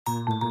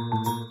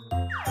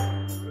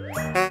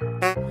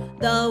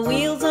The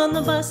wheels on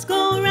the bus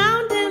go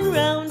round and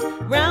round,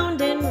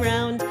 round and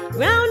round,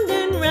 round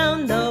and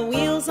round. The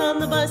wheels on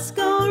the bus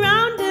go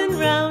round and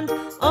round,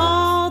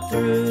 all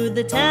through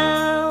the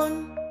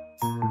town.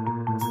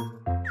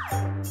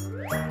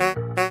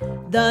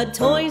 The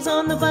toys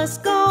on the bus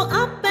go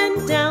up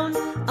and down,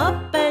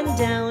 up and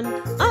down,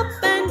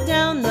 up and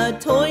down. The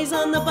toys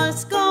on the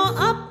bus go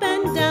up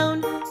and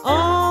down,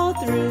 all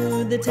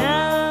through the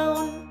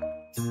town.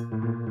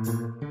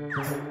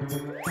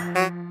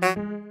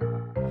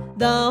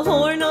 The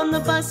horn on the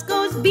bus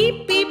goes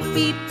beep, beep,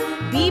 beep,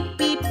 beep,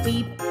 beep,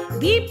 beep,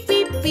 beep,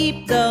 beep,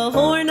 beep. The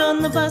horn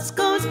on the bus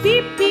goes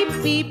beep, beep,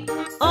 beep,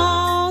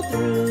 all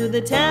through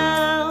the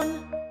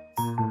town.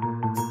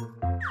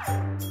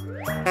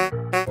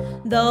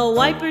 The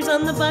wipers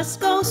on the bus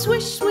go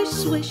swish, swish,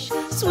 swish,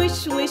 swish,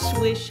 swish,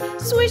 swish,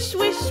 swish,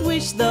 swish,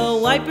 swish. The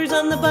wipers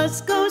on the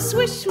bus go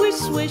swish, swish,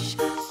 swish,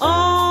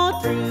 all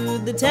through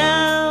the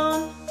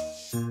town.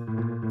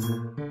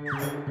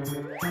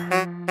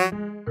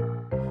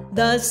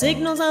 The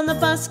signals on the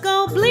bus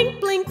go blink,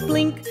 blink,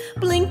 blink,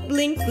 blink,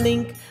 blink,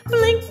 blink,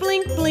 blink,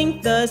 blink,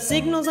 blink. The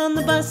signals on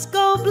the bus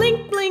go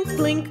blink, blink,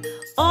 blink,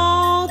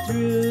 all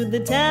through the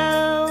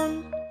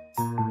town.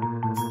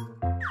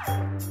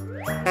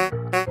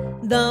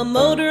 The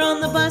motor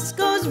on the bus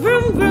goes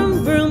vroom,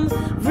 vroom, vroom,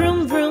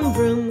 vroom, vroom,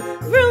 vroom,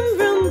 vroom,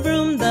 vroom,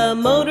 vroom. The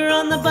motor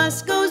on the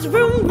bus goes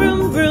vroom,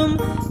 vroom, vroom,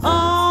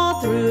 all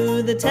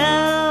through the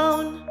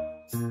town.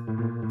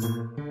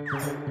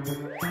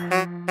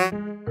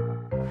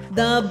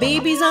 The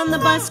babies on the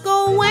bus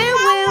go where,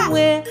 where,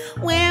 where,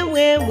 where,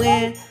 where,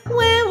 where,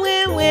 where,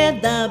 where, where.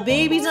 The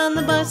babies on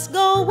the bus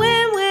go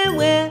where, where,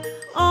 where,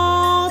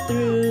 all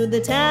through the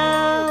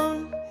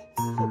town.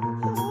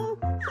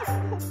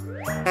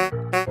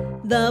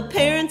 The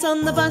parents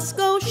on the bus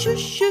go shush,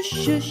 shush,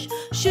 shush,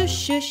 shush,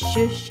 shush,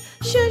 shush,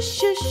 shush,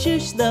 shush,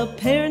 shush. The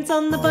parents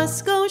on the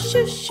bus go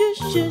shush,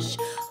 shush, shush,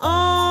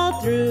 all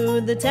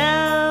through the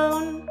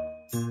town.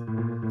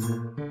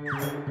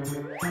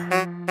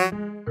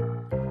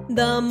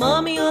 The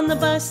mommy on the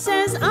bus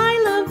says, I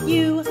love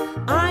you,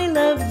 I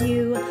love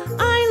you,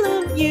 I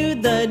love you.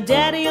 The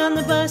daddy on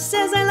the bus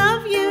says, I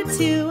love you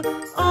too,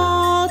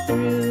 all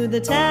through the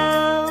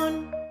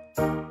town.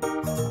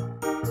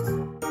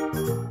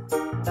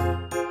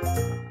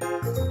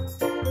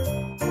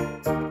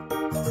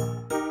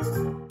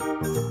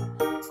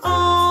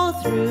 All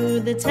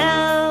through the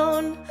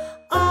town,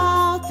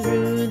 all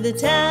through the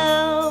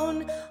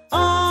town,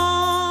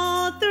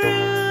 all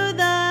through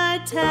the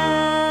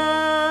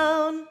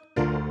town.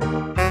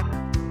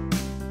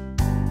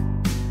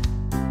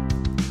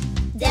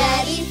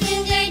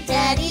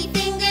 Daddy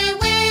finger,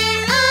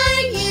 where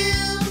are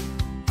you?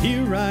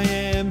 Here I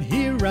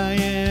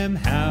am,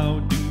 how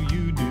do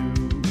you do?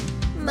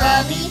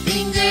 Mommy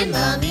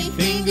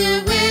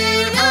finger,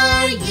 where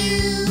are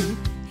you?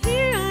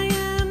 Here I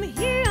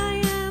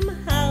am,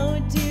 how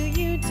do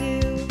you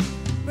do?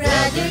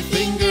 Brother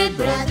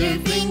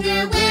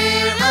finger,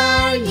 where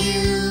are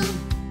you?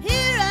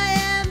 Here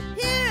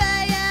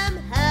I am,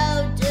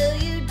 how do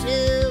you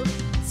do?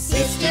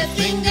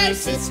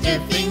 Sister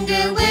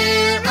finger,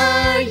 where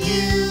are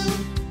you?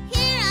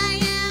 Here I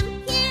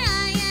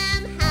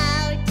am,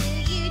 how do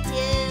you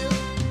do?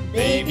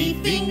 Baby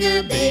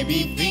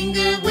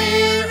finger,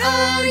 where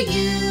are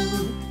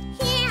you?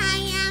 Here I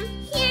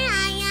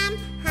am,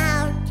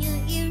 how do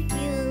you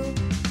do?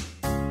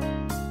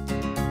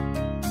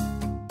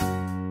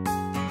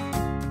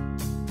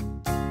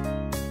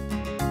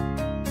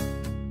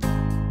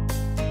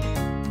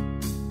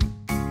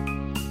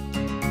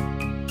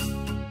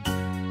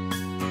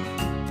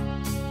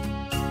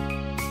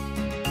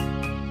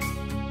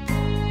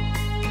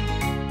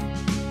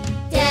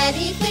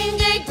 Daddy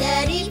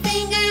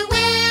finger,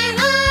 where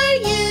are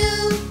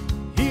you?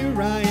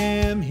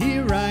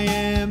 Here I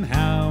am,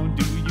 how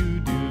do you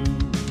do?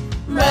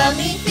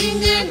 Mommy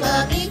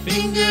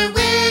finger,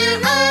 where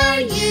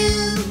are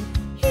you?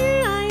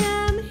 Here I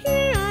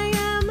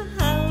am,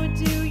 how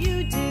do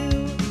you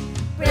do?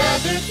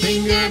 Brother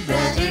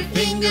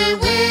finger,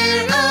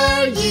 where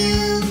are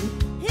you?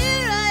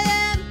 Here I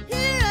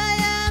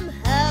am,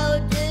 how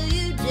do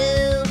you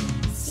do?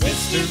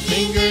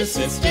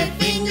 Sister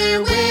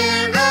finger,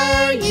 where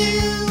are you?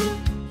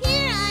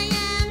 Here I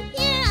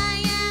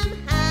am,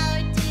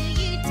 how do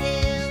you do?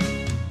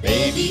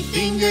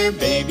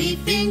 Baby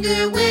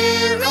finger,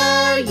 where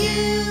are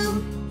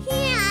you?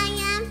 Here I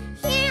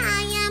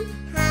am,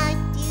 how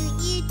do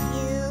you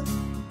do?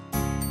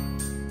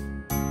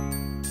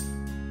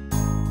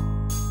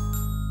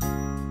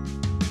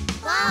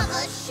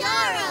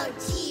 BabaSharo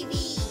TV.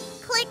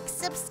 Click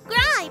subscribe.